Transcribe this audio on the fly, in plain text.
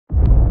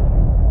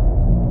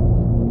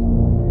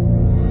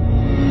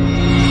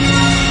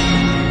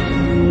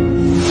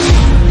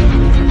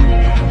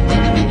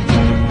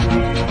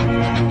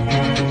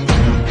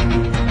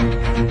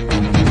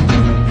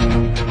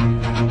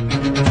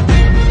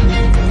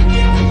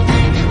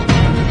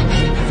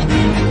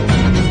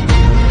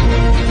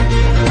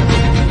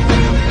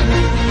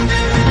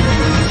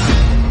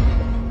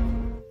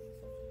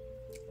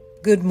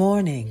Good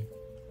morning.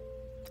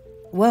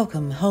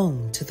 Welcome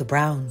home to the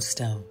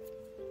Brownstone.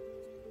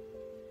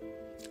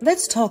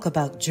 Let's talk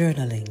about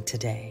journaling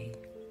today.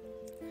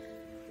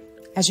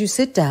 As you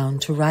sit down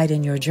to write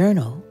in your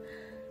journal,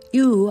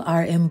 you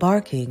are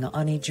embarking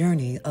on a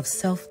journey of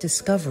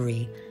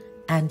self-discovery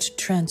and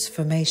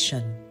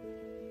transformation.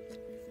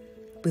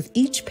 With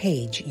each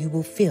page you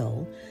will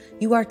fill,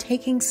 you are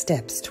taking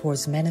steps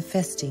towards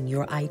manifesting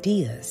your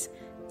ideas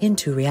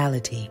into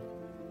reality.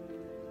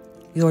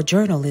 Your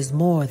journal is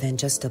more than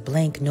just a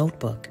blank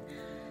notebook.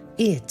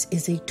 It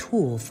is a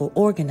tool for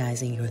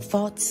organizing your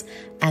thoughts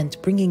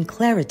and bringing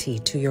clarity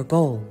to your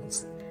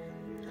goals.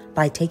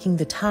 By taking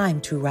the time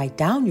to write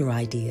down your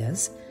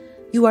ideas,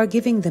 you are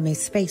giving them a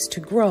space to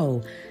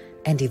grow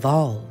and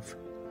evolve.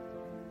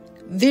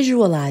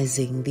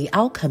 Visualizing the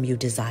outcome you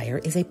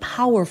desire is a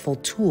powerful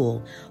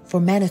tool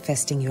for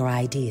manifesting your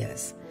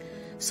ideas.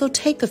 So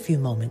take a few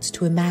moments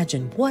to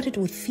imagine what it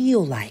would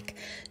feel like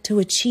to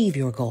achieve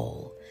your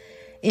goal.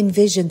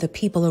 Envision the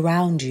people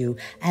around you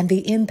and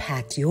the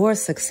impact your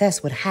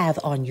success would have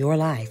on your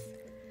life.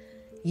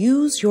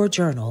 Use your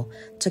journal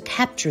to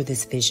capture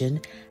this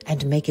vision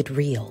and make it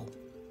real.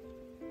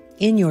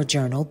 In your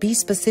journal, be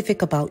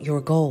specific about your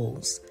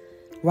goals.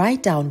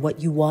 Write down what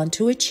you want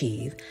to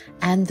achieve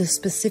and the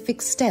specific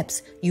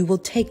steps you will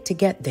take to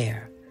get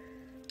there.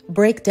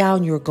 Break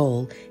down your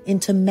goal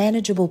into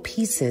manageable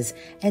pieces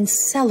and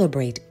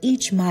celebrate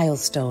each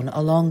milestone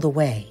along the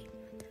way.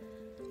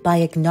 By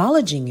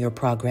acknowledging your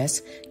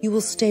progress, you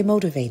will stay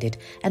motivated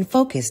and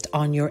focused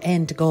on your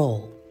end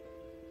goal.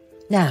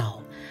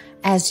 Now,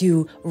 as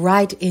you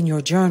write in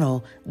your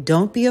journal,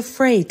 don't be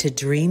afraid to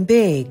dream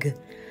big.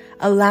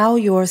 Allow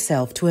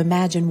yourself to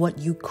imagine what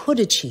you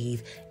could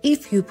achieve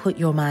if you put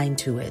your mind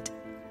to it.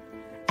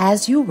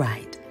 As you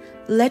write,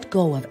 let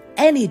go of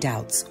any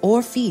doubts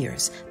or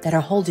fears that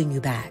are holding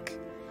you back.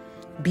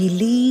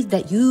 Believe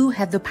that you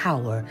have the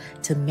power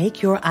to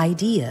make your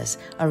ideas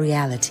a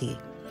reality.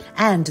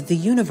 And the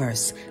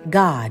universe,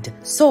 God,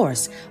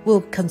 Source,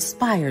 will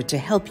conspire to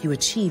help you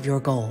achieve your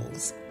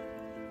goals.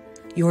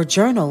 Your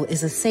journal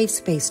is a safe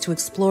space to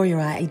explore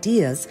your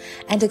ideas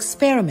and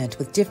experiment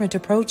with different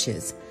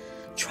approaches.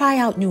 Try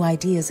out new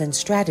ideas and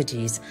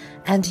strategies,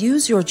 and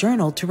use your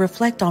journal to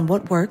reflect on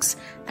what works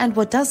and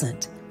what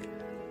doesn't.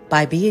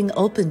 By being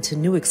open to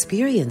new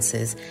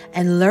experiences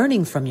and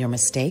learning from your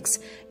mistakes,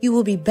 you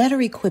will be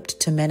better equipped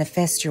to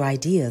manifest your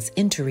ideas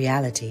into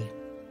reality.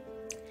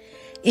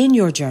 In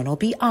your journal,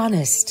 be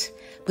honest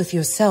with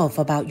yourself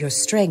about your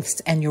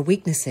strengths and your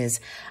weaknesses.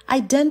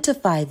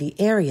 Identify the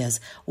areas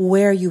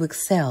where you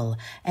excel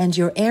and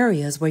your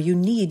areas where you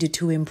need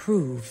to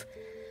improve.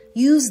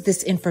 Use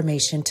this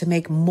information to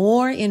make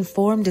more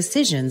informed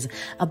decisions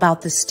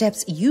about the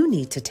steps you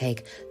need to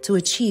take to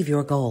achieve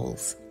your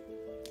goals.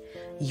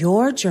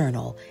 Your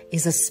journal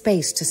is a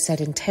space to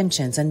set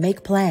intentions and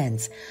make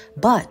plans,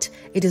 but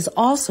it is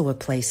also a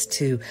place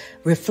to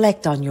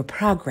reflect on your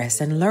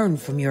progress and learn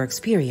from your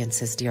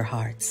experiences, dear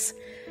hearts.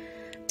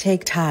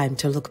 Take time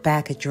to look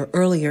back at your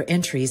earlier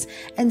entries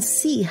and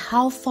see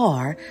how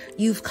far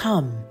you've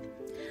come.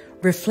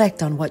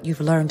 Reflect on what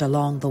you've learned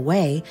along the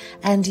way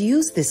and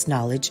use this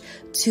knowledge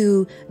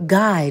to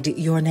guide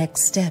your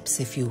next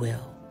steps, if you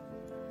will.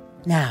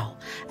 Now,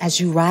 as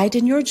you write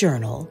in your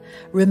journal,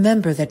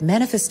 remember that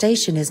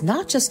manifestation is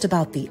not just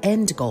about the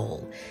end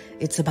goal,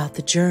 it's about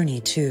the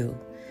journey too.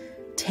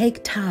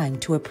 Take time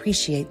to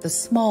appreciate the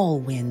small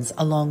wins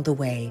along the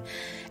way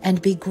and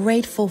be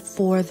grateful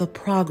for the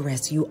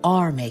progress you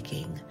are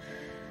making.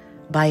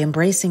 By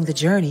embracing the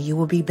journey, you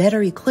will be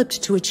better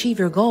equipped to achieve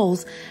your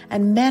goals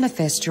and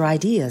manifest your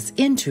ideas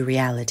into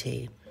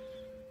reality.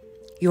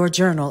 Your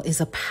journal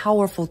is a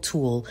powerful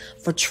tool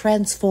for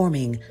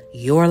transforming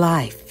your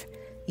life.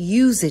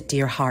 Use it,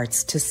 dear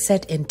hearts, to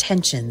set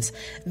intentions,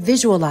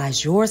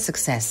 visualize your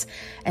success,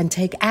 and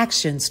take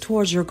actions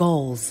towards your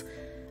goals.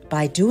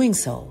 By doing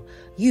so,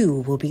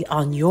 you will be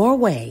on your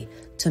way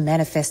to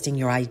manifesting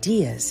your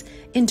ideas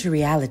into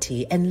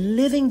reality and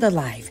living the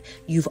life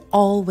you've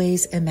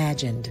always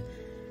imagined.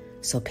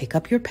 So pick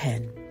up your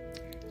pen,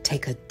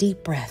 take a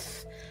deep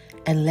breath,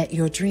 and let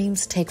your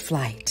dreams take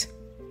flight.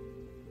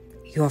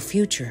 Your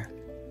future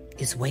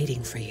is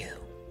waiting for you.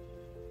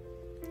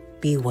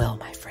 Be well,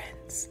 my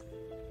friends.